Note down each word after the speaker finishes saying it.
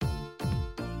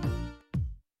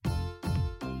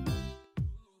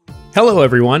Hello,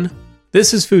 everyone.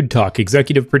 This is Food Talk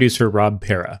executive producer Rob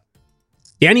Pera.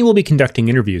 Danny will be conducting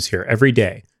interviews here every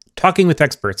day, talking with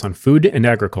experts on food and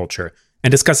agriculture,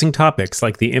 and discussing topics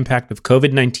like the impact of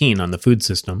COVID-19 on the food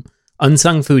system,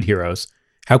 unsung food heroes,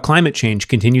 how climate change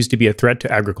continues to be a threat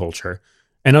to agriculture,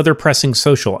 and other pressing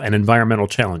social and environmental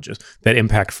challenges that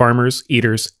impact farmers,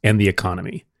 eaters, and the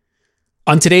economy.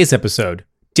 On today's episode,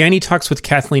 Danny talks with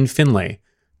Kathleen Finlay,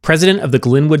 president of the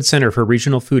Glenwood Center for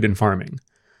Regional Food and Farming.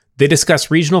 They discuss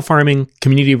regional farming,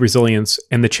 community resilience,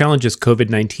 and the challenges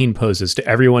COVID-19 poses to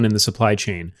everyone in the supply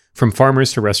chain, from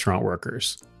farmers to restaurant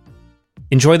workers.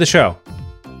 Enjoy the show.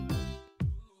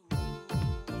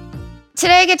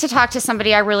 Today I get to talk to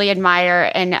somebody I really admire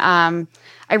and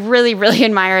I really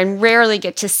admire and rarely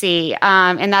get to see.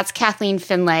 And that's Kathleen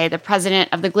Finlay, the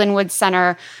president of the Glenwood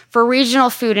Center for Regional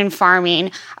Food and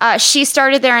Farming. She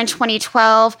started there in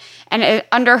 2012, and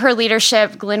under her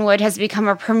leadership, Glenwood has become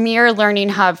a premier learning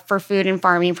hub for food and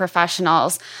farming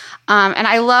professionals. And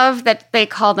I love that they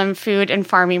call them food and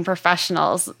farming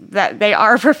professionals, that they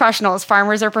are professionals.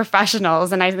 Farmers are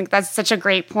professionals. And I think that's such a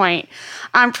great point.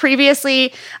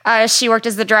 Previously, she worked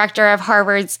as the director of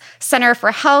Harvard's Center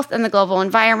for Health and the Global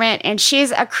Environment. And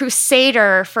she's a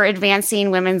crusader for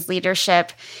advancing women's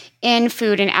leadership in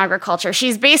food and agriculture.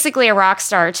 She's basically a rock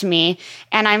star to me.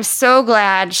 And I'm so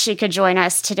glad she could join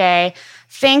us today.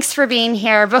 Thanks for being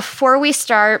here. Before we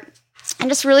start, I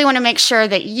just really want to make sure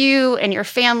that you and your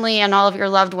family and all of your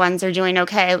loved ones are doing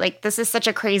okay. Like, this is such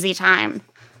a crazy time.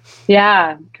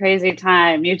 Yeah, crazy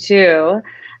time. You too.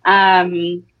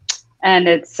 And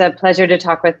it's a pleasure to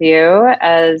talk with you,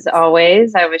 as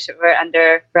always. I wish it were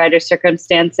under brighter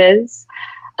circumstances.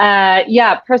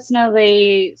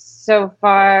 Personally, so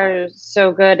far,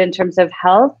 so good in terms of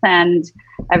health, and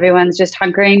everyone's just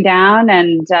hunkering down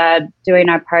and doing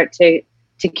our part to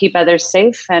keep others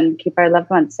safe and keep our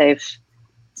loved ones safe.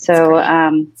 So,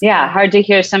 hard to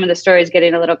hear some of the stories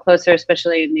getting a little closer,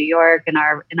 especially in New York in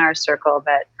our circle,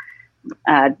 but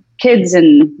kids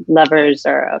and lovers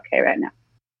are okay right now.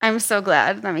 I'm so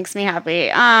glad. That makes me happy.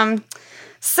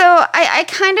 So I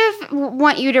kind of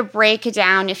want you to break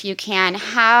down, if you can,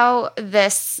 how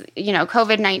this,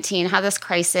 COVID-19, how this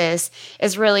crisis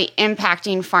is really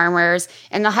impacting farmers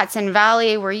in the Hudson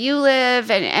Valley where you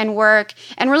live and work,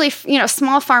 and really,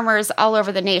 small farmers all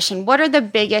over the nation. What are the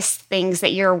biggest things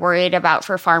that you're worried about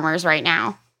for farmers right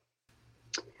now?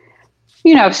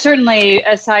 Certainly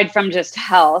aside from just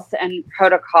health and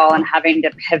protocol and having to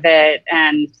pivot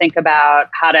and think about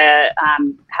how to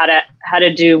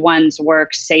do one's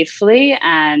work safely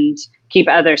and keep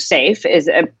others safe is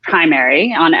a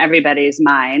primary on everybody's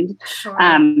mind. Sure.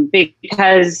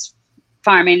 Because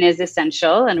farming is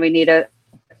essential and we need an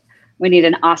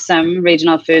awesome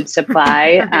regional food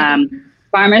supply.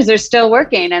 Farmers are still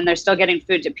working and they're still getting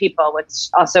food to people, which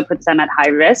also puts them at high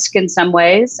risk in some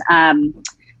ways.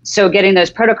 So getting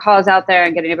those protocols out there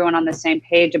and getting everyone on the same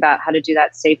page about how to do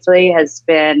that safely has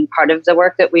been part of the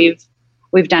work that we've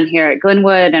done here at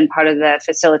Glenwood, and part of the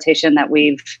facilitation that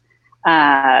we've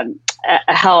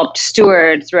helped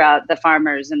steward throughout the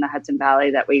farmers in the Hudson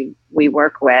Valley that we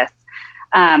work with.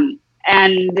 Farmers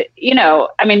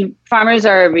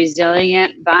are a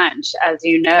resilient bunch, as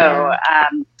you know.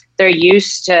 They're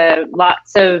used to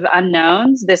lots of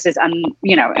unknowns. This is,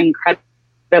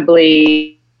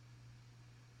 incredibly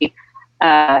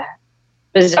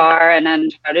bizarre and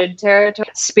uncharted territory.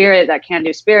 Spirit, that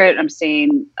can-do spirit, I'm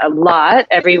seeing a lot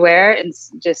everywhere, and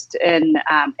just in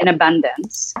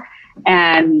abundance.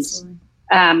 And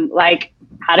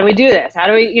how do we do this? How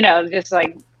do we, just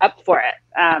up for it?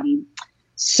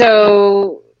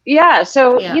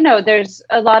 There's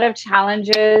a lot of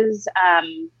challenges.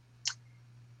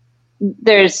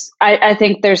 I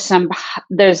think there's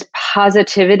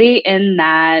positivity in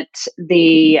that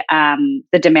the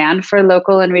demand for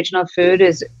local and regional food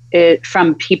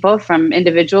from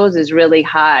individuals is really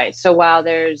high. So while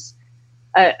there's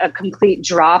a complete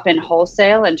drop in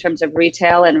wholesale in terms of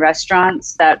retail and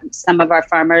restaurants, that some of our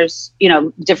farmers,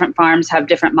 different farms have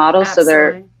different models, Absolutely. So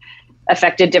they're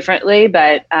affected differently.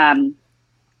 But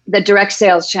the direct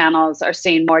sales channels are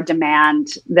seeing more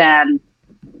demand than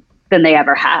they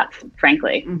ever have,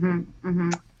 frankly. Mm-hmm, mm-hmm.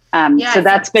 So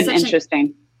that's been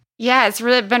interesting. It's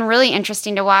really been really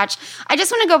interesting to watch. I just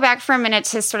want to go back for a minute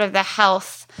to sort of the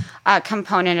health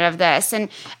component of this. And,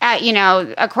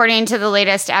 according to the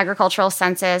latest agricultural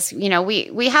census,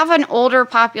 we have an older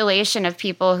population of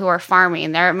people who are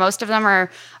farming. Most of them are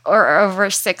over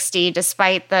 60,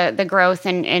 despite the growth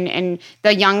in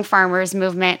the young farmers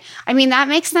movement. I mean, that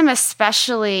makes them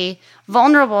especially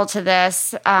vulnerable to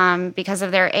this because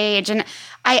of their age. And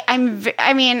I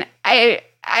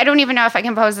I don't even know if I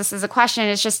can pose this as a question.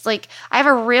 It's just like, I have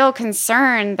a real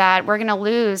concern that we're going to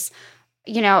lose,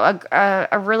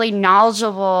 a really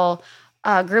knowledgeable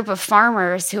group of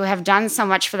farmers who have done so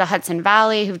much for the Hudson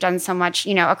Valley, who've done so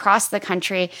mumuch, across the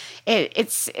country.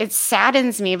 It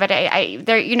saddens me, but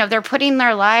they're putting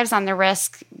their lives on the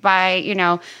risk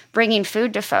by, bringing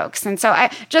food to folks. And so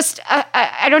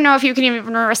I don't know if you can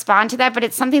even respond to that, but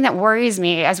it's something that worries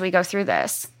me as we go through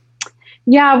this.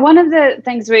 Yeah, one of the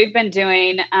things we've been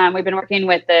doing, we've been working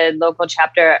with the local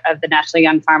chapter of the National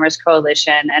Young Farmers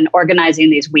Coalition and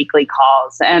organizing these weekly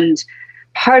calls. And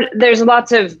there's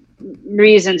lots of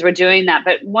reasons we're doing that,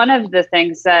 but one of the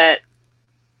things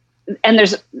and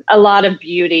there's a lot of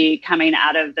beauty coming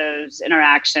out of those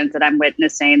interactions that I'm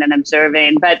witnessing and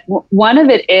observing, but one of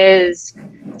it is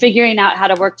figuring out how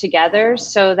to work together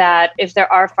so that if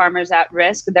there are farmers at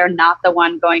risk, they're not the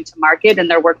one going to market, and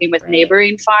they're working with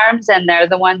neighboring farms, and they're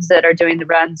the ones that are doing the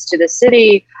runs to the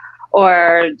city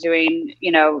or doing,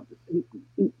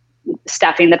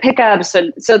 staffing the pickups.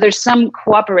 And so there's some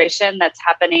cooperation that's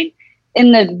happening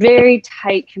in the very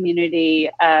tight community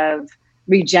of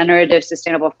regenerative,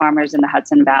 sustainable farmers in the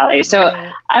Hudson Valley. So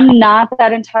I'm not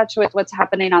that in touch with what's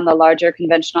happening on the larger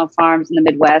conventional farms in the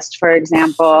Midwest, for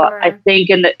example. Sure. I think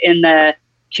in the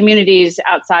communities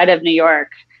outside of New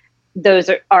York, those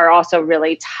are also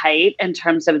really tight in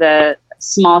terms of the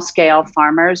small scale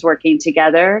farmers working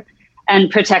together and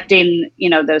protecting,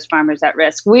 those farmers at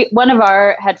risk. One of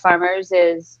our head farmers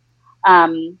is a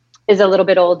little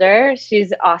bit older.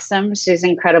 She's awesome. She's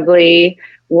incredibly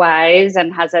wise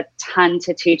and has a ton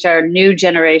to teach our new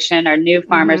generation, our new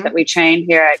farmers that we train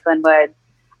here at Glenwood.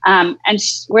 And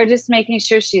we're just making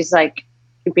sure she's like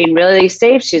being really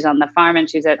safe. She's on the farm and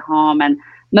she's at home. And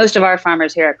most of our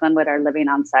farmers here at Glenwood are living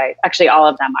on site. Actually, all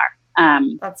of them are.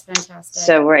 That's fantastic.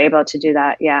 So we're able to do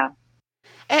that. Yeah.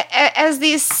 As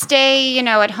these stay,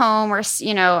 at home or,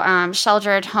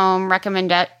 shelter at home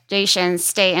recommendations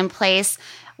stay in place,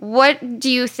 what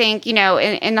do you think,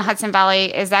 in the Hudson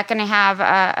Valley, is that going to have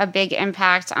a big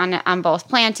impact on both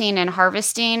planting and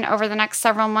harvesting over the next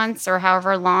several months or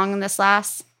however long this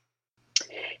lasts?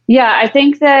 Yeah, I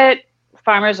think that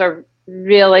farmers are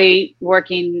really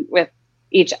working with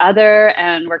each other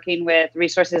and working with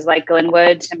resources like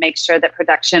Glenwood to make sure that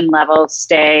production levels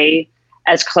stay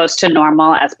as close to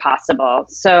normal as possible.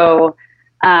 So,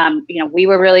 we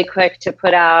were really quick to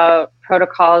put out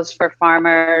protocols for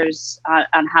farmers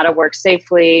on how to work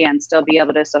safely and still be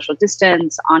able to social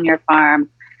distance on your farm.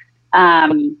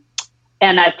 And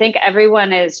I think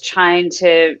everyone is trying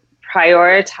to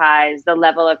prioritize the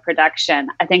level of production.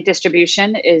 I think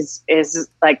distribution is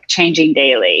like changing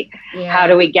daily. Yeah. How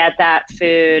do we get that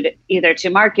food either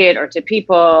to market or to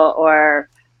people, or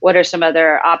what are some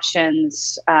other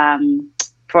options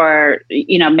for,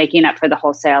 making up for the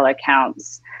wholesale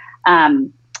accounts?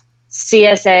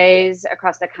 CSAs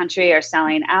across the country are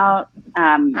selling out.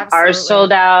 Ours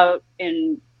sold out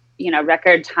in,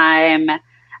 record time.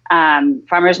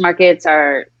 Farmers markets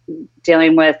are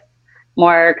dealing with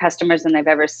more customers than they've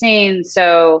ever seen.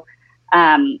 So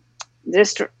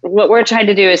just what we're trying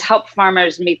to do is help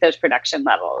farmers meet those production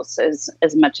levels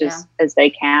as much as they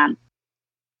can.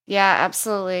 Yeah,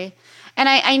 absolutely. And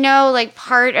I know like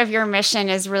part of your mission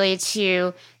is really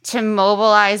to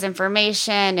mobilize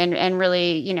information and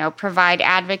really, provide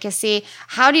advocacy.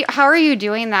 How are you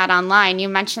doing that online? You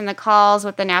mentioned the calls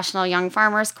with the National Young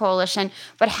Farmers Coalition,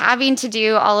 but having to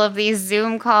do all of these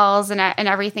Zoom calls and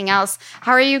everything else,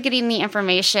 how are you getting the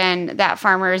information that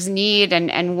farmers need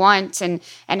and want and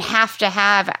have to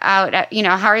have out?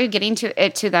 How are you getting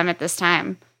to them at this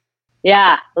time?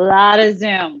 Yeah, a lot of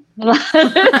Zoom. But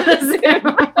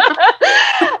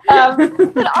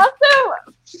also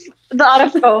a lot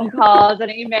of phone calls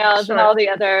and emails and all the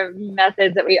other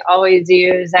methods that we always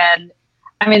use. And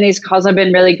I mean, these calls have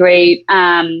been really great.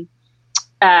 Putting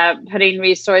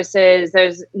resources,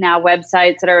 there's now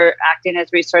websites that are acting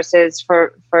as resources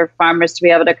for farmers to be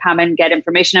able to come and get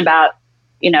information about,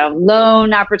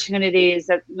 loan opportunities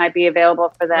that might be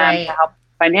available for them to help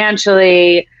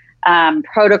financially.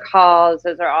 Protocols,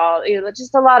 those are all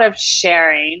just a lot of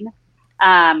sharing.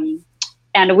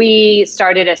 And we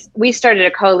started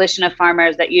a coalition of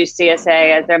farmers that use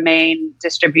CSA as their main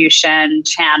distribution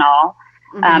channel,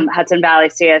 Hudson Valley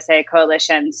CSA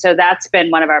Coalition. So that's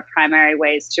been one of our primary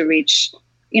ways to reach,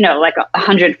 like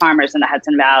 100 farmers in the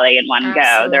Hudson Valley in one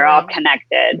go. They're all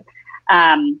connected.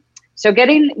 So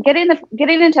getting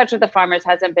in touch with the farmers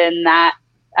hasn't been that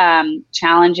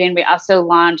challenging. We also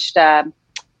launched.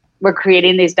 We're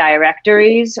creating these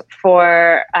directories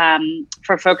for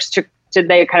folks to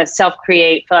they kind of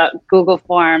self-create Google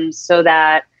Forms so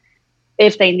that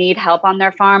if they need help on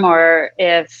their farm, or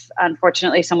if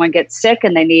unfortunately someone gets sick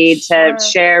and they need to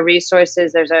share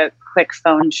resources, there's a quick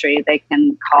phone tree they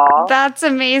can call. That's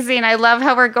amazing. I love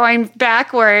how we're going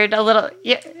backward a little.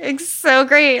 Yeah, it's so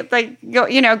great. Like,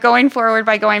 going forward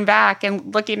by going back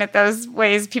and looking at those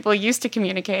ways people used to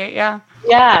communicate. Yeah.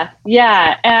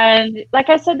 Yeah. And like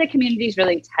I said, the community is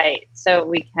really tight, so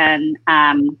we can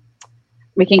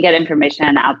get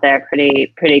information out there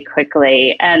pretty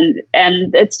quickly. And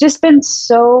it's just been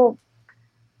so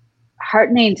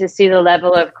heartening to see the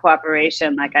level of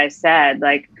cooperation. Like I said,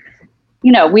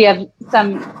 we have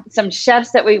some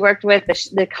chefs that we worked with.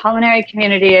 The culinary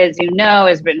community, as you know,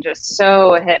 has been just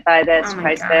so hit by this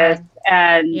crisis. God.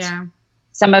 And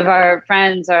some of our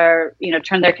friends are,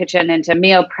 turned their kitchen into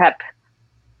meal prep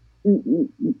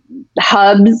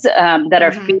hubs that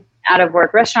are feeding out of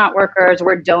work restaurant workers.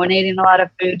 We're donating a lot of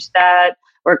food to that.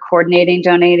 We're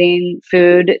donating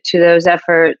food to those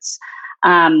efforts.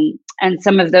 And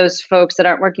some of those folks that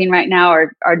aren't working right now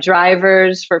are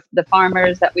drivers for the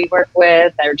farmers that we work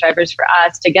with. They're drivers for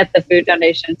us to get the food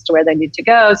donations to where they need to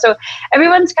go. So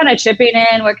everyone's kind of chipping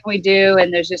in. What can we do?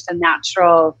 And there's just a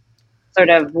natural sort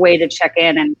of way to check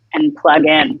in and plug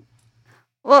in.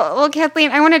 Well, Kathleen,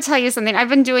 I want to tell you something. I've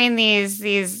been doing these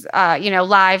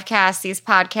live casts, these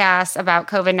podcasts about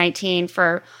COVID-19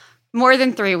 for more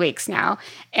than 3 weeks now.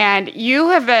 And you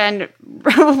have been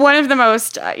one of the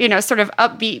most, sort of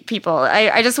upbeat people.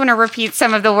 I just want to repeat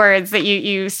some of the words that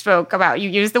you spoke about. You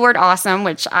used the word awesome,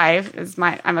 which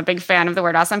I'm a big fan of the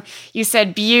word awesome. You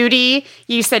said beauty,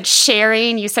 you said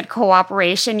sharing, you said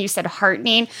cooperation, you said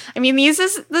heartening. I mean, this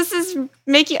is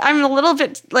making, I'm a little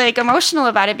bit emotional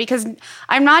about it because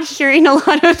I'm not hearing a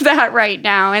lot of that right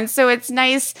now. And so it's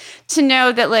nice to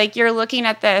know that you're looking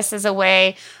at this as a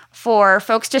way for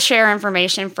folks to share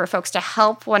information, for folks to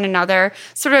help one another,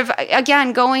 sort of,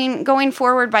 again, going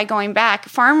forward by going back.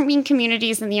 Farming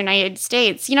communities in the United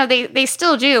States, they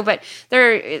still do, but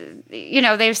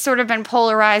they've sort of been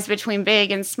polarized between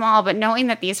big and small, but knowing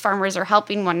that these farmers are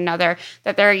helping one another,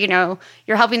 that they're,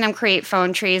 you're helping them create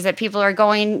phone trees, that people are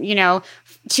going,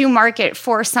 to market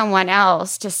for someone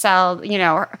else to sell,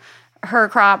 her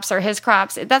crops or his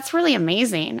crops. That's really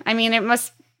amazing. I mean, it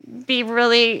must be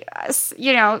really,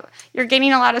 you're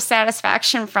gaining a lot of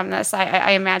satisfaction from this,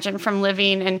 I imagine, from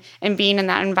living and being in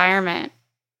that environment.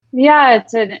 Yeah,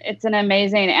 it's an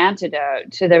amazing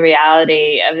antidote to the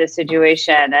reality of the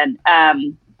situation. And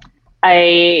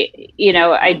I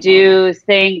do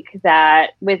think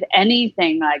that with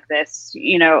anything like this,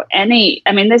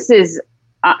 this is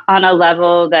on a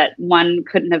level that one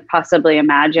couldn't have possibly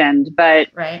imagined, but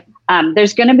right.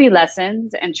 There's going to be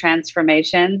lessons and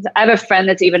transformations. I have a friend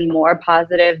that's even more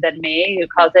positive than me who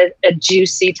calls it a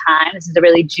juicy time. This is a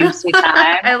really juicy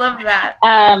time. I love that.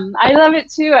 I love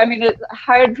it too. I mean, it's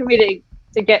hard for me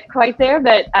to get quite there,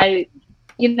 but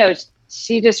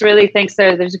she just really thinks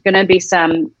there's going to be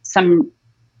some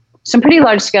pretty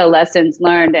large scale lessons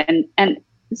learned. And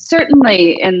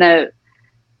certainly in the,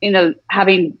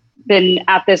 having been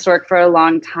at this work for a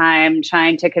long time,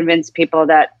 trying to convince people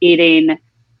that eating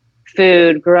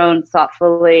food grown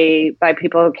thoughtfully by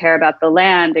people who care about the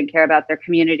land and care about their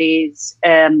communities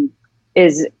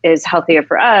is healthier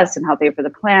for us and healthier for the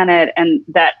planet, and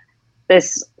that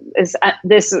this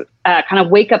kind of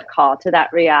wake up call to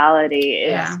that reality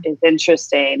is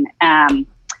interesting, and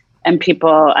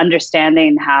people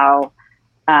understanding how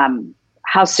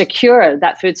secure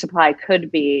that food supply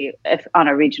could be if on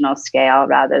a regional scale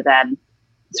rather than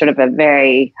sort of a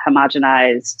very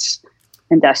homogenized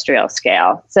industrial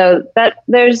scale. So that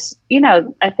there's,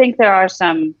 I think there are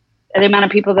the amount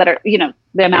of people that are,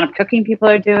 the amount of cooking people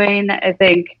are doing, I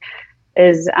think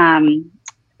is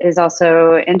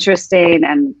also interesting.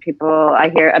 And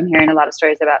I'm hearing a lot of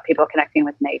stories about people connecting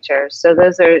with nature. So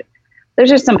those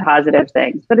are some positive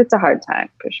things, but it's a hard time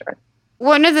for sure.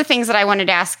 One of the things that I wanted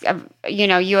to ask,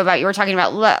 you about, you were talking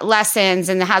about lessons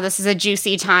and how this is a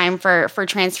juicy time for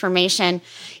transformation.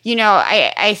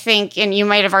 I think, and you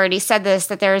might have already said this,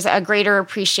 that there's a greater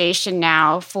appreciation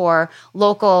now for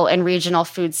local and regional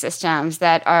food systems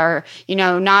that are,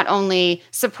 not only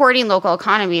supporting local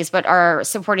economies, but are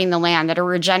supporting the land, that are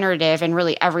regenerative in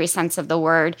really every sense of the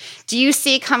word. Do you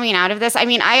see coming out of this? I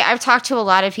mean, I've talked to a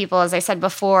lot of people, as I said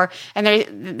before, and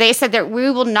they said that we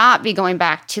will not be going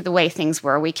back to the way things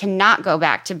were. We cannot go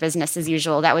back to business as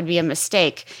usual. That would be a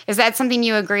mistake. Is that something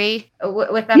you agree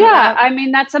with them? Yeah, about? I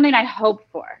mean, that's something I hope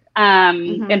for.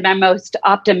 In my most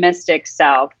optimistic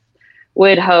self,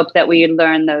 would hope that we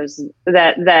learn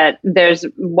that there's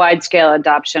wide scale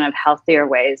adoption of healthier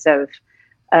ways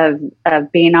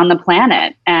of being on the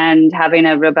planet. And having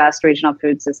a robust regional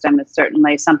food system is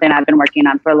certainly something I've been working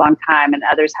on for a long time, and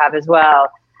others have as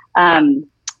well.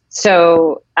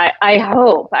 So I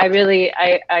hope,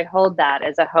 I hold that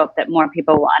as a hope that more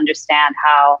people will understand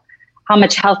how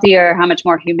much healthier, how much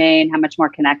more humane, how much more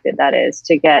connected that is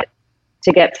to get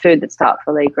food that's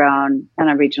thoughtfully grown on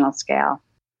a regional scale.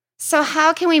 So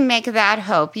how can we make that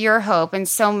hope, your hope, and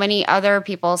so many other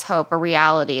people's hope a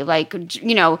reality? Like,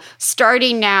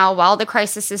 starting now while the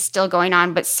crisis is still going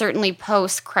on, but certainly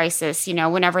post-crisis,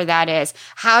 whenever that is.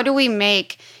 How do we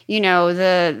make,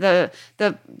 the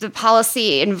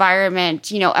policy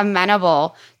environment,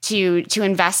 amenable to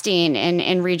investing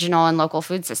in regional and local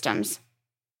food systems?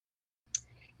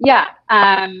 Yeah.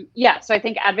 So I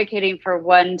think advocating for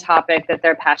one topic that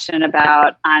they're passionate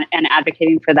about and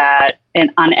advocating for that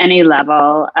on any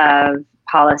level of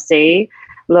policy,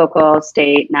 local,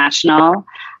 state, national.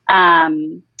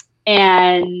 The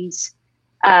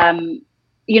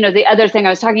other thing I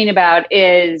was talking about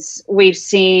is we've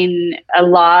seen a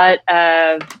lot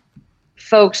of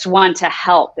folks want to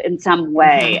help in some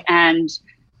way. Mm-hmm. And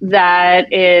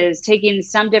that is taking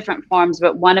some different forms,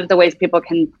 but one of the ways people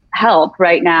can help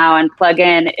right now and plug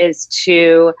in is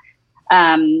to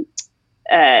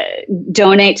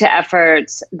donate to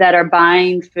efforts that are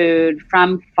buying food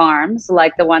from farms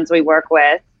like the ones we work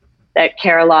with that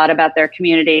care a lot about their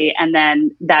community. And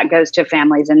then that goes to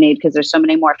families in need, because there's so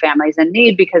many more families in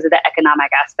need because of the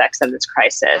economic aspects of this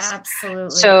crisis. Absolutely.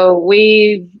 So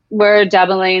we're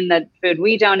doubling the food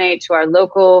we donate to our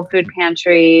local food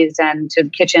pantries and to the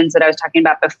kitchens that I was talking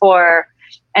about before.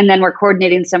 And then we're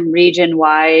coordinating some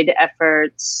region-wide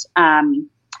efforts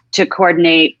to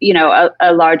coordinate,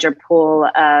 a larger pool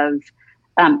of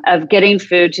getting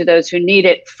food to those who need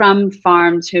it from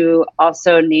farms who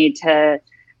also need to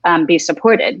be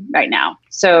supported right now.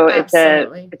 So it's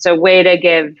a way to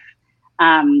give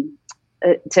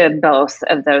to both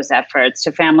of those efforts,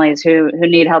 to families who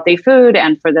need healthy food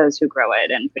and for those who grow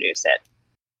it and produce it.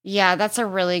 Yeah, that's a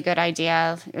really good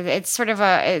idea. It's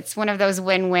it's one of those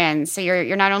win-wins. So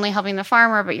you're not only helping the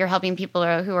farmer, but you're helping people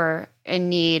who are in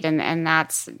need, and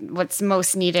that's what's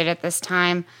most needed at this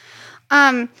time.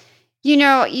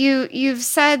 You've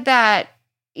said that,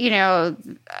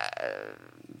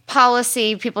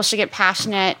 policy, people should get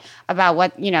passionate about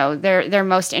what, they're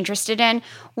most interested in.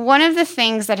 One of the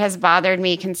things that has bothered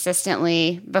me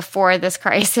consistently before this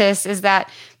crisis is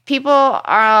that people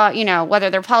are, whether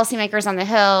they're policymakers on the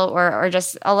Hill or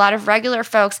just a lot of regular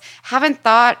folks, haven't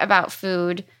thought about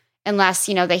food unless,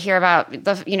 they hear about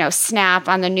the, SNAP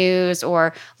on the news,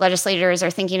 or legislators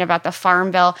are thinking about the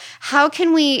Farm Bill. How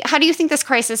do you think this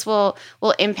crisis will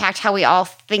impact how we all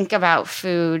think about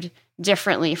food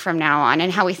differently from now on,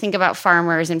 and how we think about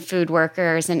farmers and food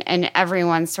workers and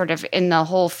everyone sort of in the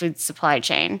whole food supply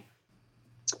chain?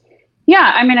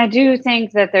 Yeah, I do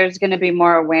think that there's going to be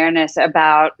more awareness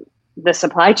about the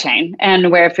supply chain and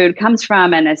where food comes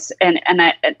from, and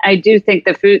I do think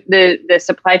the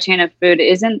supply chain of food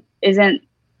isn't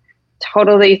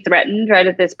totally threatened right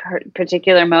at this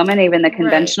particular moment, even the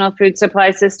conventional food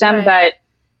supply system, but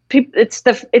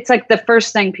it's like the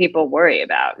first thing people worry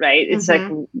about, right? It's like,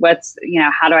 what's,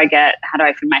 how do I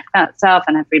feed myself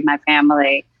and I feed my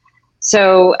family?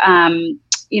 So,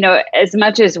 as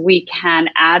much as we can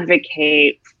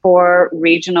advocate for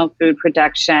regional food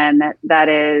production that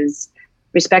is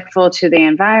respectful to the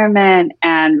environment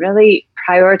and really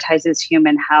prioritizes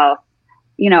human health,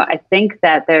 I think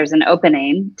that there's an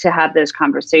opening to have those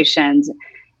conversations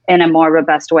in a more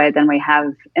robust way than we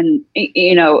have, than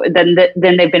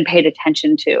they've been paid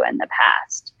attention to in the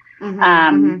past.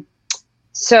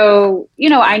 So,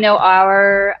 I know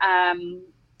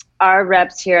our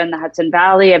reps here in the Hudson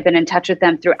Valley, I've been in touch with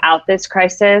them throughout this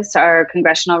crisis, our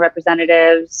congressional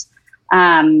representatives.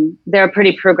 They're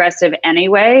pretty progressive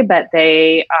anyway, but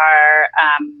they are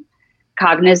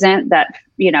cognizant that,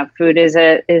 food is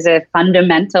a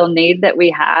fundamental need that we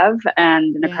have.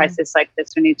 And in a crisis like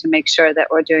this, we need to make sure that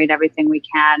we're doing everything we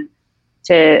can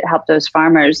to help those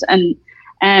farmers.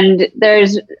 And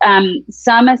there's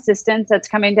some assistance that's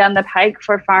coming down the pike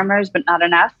for farmers, but not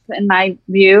enough in my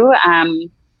view. I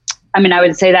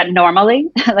would say that normally,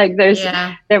 like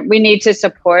we need to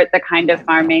support the kind of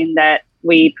farming that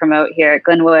we promote here at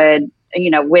Glenwood,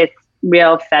 with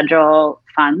real federal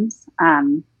funds.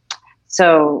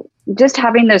 So just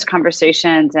having those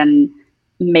conversations and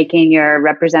making your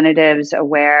representatives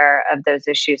aware of those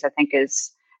issues, I think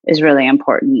is really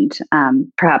important,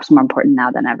 perhaps more important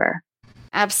now than ever.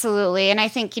 Absolutely. And I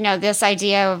think, this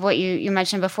idea of what you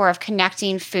mentioned before of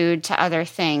connecting food to other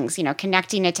things,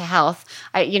 connecting it to health.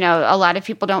 A lot of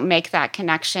people don't make that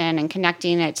connection, and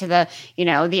connecting it to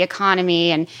the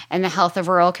economy and the health of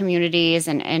rural communities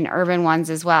and urban ones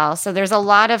as well. So there's a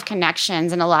lot of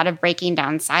connections and a lot of breaking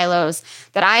down silos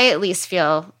that I at least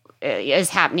feel is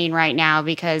happening right now,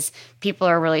 because people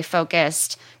are really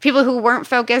focused. People who weren't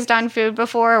focused on food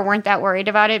before or weren't that worried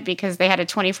about it because they had a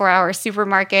 24-hour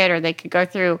supermarket or they could go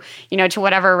through, to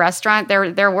whatever restaurant,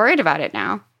 they're worried about it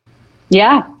now.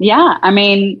 Yeah. I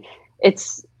mean,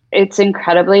 it's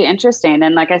incredibly interesting.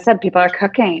 And like I said, people are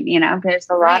cooking, there's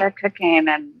a lot of cooking,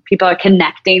 and people are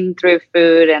connecting through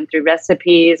food and through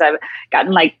recipes. I've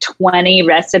gotten like 20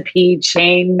 recipe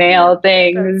chain mail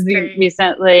things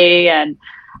recently. And,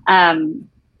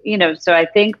 so I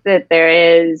think that there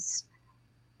is,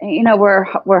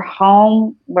 we're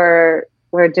home, we're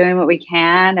doing what we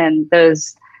can. And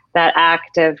that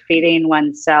act of feeding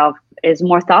oneself is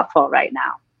more thoughtful right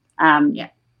now.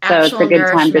 So it's a good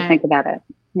time to think about it.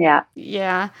 Yeah.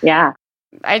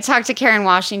 I talked to Karen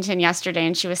Washington yesterday,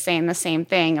 and she was saying the same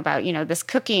thing about, this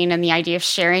cooking and the idea of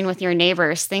sharing with your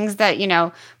neighbors, things that,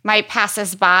 might pass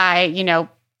us by,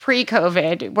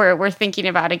 pre-COVID, we're thinking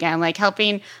about again, like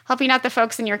helping out the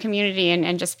folks in your community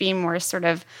and just being more sort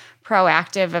of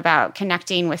proactive about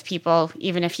connecting with people,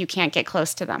 even if you can't get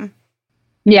close to them.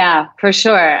 Yeah, for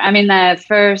sure. I mean, the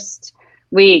first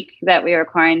week that we were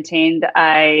quarantined,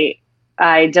 we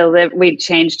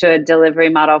changed to a delivery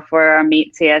model for our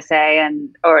meat CSA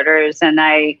and orders. And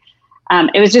it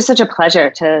was just such a pleasure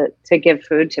to give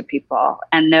food to people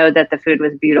and know that the food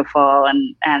was beautiful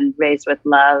and raised with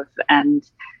love. And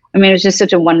I mean, it was just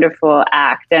such a wonderful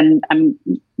act. And I'm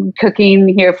cooking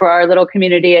here for our little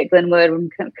community at Glenwood. I'm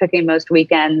cooking most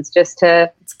weekends just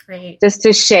to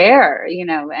share,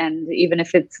 and even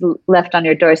if it's left on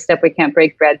your doorstep, we can't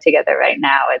break bread together right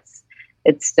now.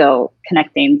 It's still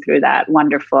connecting through that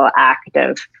wonderful act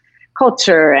of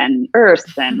culture and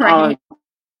earth and all of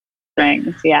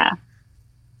things. Yeah.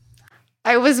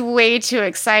 I was way too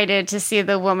excited to see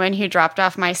the woman who dropped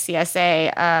off my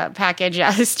CSA package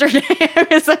yesterday.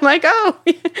 I'm like, oh,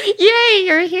 yay,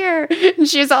 you're here. And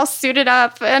she's all suited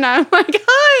up. And I'm like,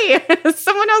 hi,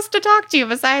 someone else to talk to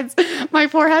besides my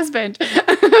poor husband.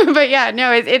 But yeah,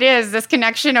 no, it is this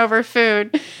connection over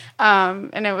food.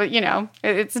 And it was,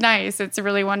 it's nice. It's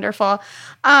really wonderful.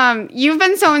 You've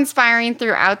been so inspiring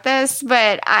throughout this,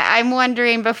 but I'm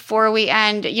wondering before we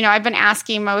end, I've been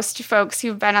asking most folks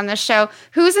who've been on the show,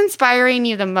 who's inspiring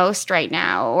you the most right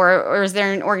now? Or is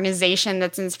there an organization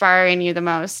that's inspiring you the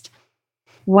most?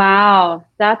 Wow.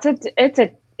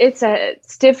 It's a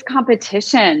stiff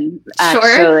competition,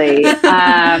 actually. Sure.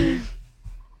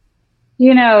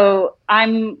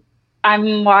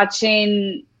 I'm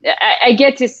watching, I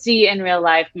get to see in real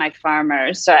life my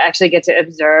farmers. So I actually get to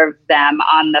observe them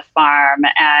on the farm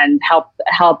and help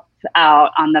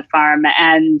out on the farm.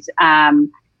 And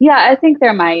I think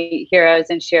they're my heroes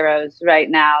and sheroes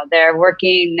right now. They're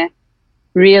working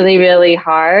really, really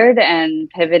hard and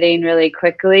pivoting really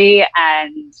quickly.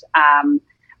 And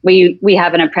we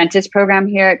have an apprentice program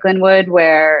here at Glenwood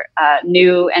where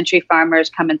new entry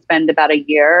farmers come and spend about a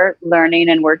year learning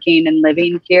and working and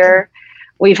living here.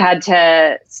 We've had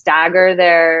to stagger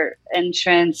their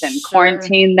entrance and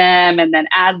quarantine them and then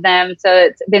add them. So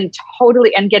it's been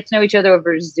and get to know each other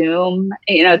over Zoom.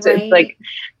 It's like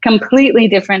completely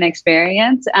different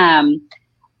experience. And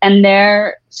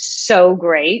they're so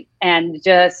great. And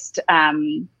just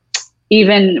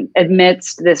even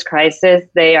amidst this crisis,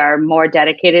 they are more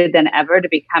dedicated than ever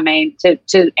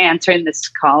to answering this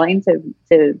calling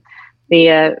to be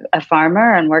a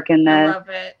farmer and work in the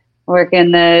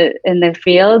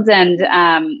fields. And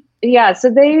so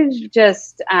they've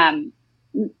just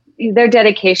their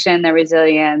dedication, their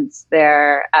resilience,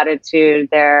 their attitude,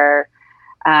 their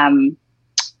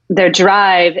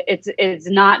drive, it's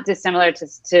not dissimilar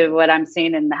to what I'm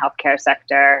seeing in the healthcare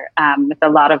sector, with a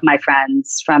lot of my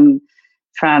friends from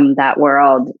that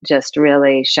world just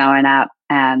really showing up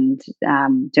and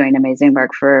doing amazing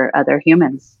work for other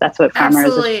humans. That's what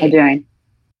farmers are doing.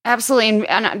 Absolutely.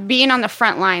 And being on the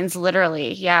front lines,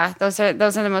 literally. Yeah. Those are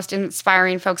the most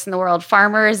inspiring folks in the world,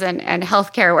 farmers and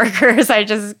healthcare workers.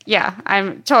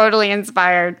 I'm totally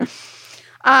inspired.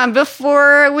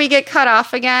 Before we get cut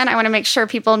off again, I want to make sure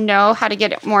people know how to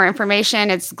get more information.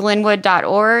 It's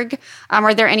glenwood.org.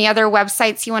 Are there any other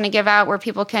websites you want to give out where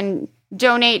people can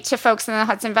donate to folks in the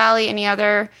Hudson Valley? Any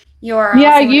other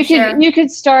URLs? You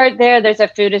could start there. There's a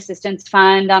food assistance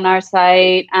fund on our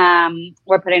site.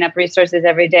 We're putting up resources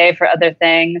every day for other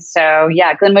things. So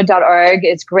yeah, glenwood.org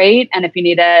is great. And if you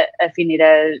need a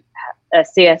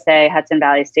CSA,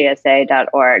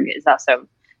 HudsonValleyCSA.org is also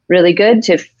really good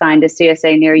to find a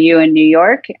CSA near you in New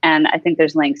York. And I think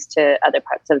there's links to other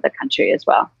parts of the country as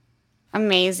well.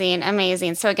 Amazing,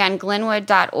 amazing. So again,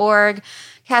 glenwood.org.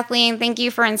 Kathleen, thank you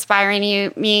for inspiring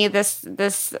me.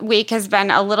 This week has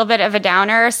been a little bit of a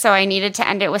downer, so I needed to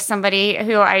end it with somebody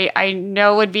who I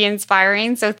know would be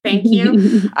inspiring. So thank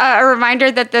you. A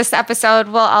reminder that this episode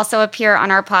will also appear on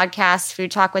our podcast,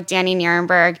 Food Talk with Danny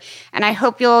Nierenberg. And I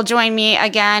hope you'll join me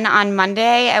again on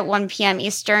Monday at 1 p.m.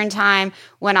 Eastern Time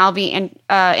when I'll be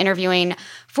interviewing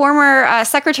former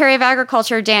Secretary of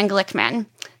Agriculture, Dan Glickman.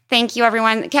 Thank you,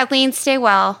 everyone. Kathleen, stay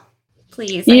well.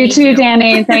 Please. You too,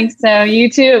 Danny. Thanks. So you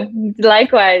too.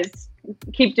 Likewise.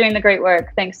 Keep doing the great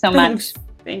work. Thanks so much.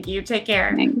 Thank you. Take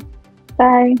care. Thanks.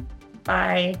 Bye.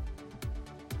 Bye.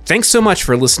 Thanks so much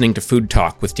for listening to Food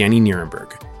Talk with Danny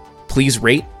Nierenberg. Please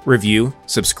rate, review,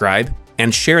 subscribe,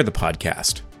 and share the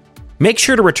podcast. Make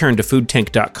sure to return to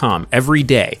foodtank.com every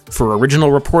day for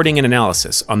original reporting and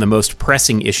analysis on the most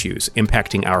pressing issues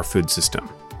impacting our food system.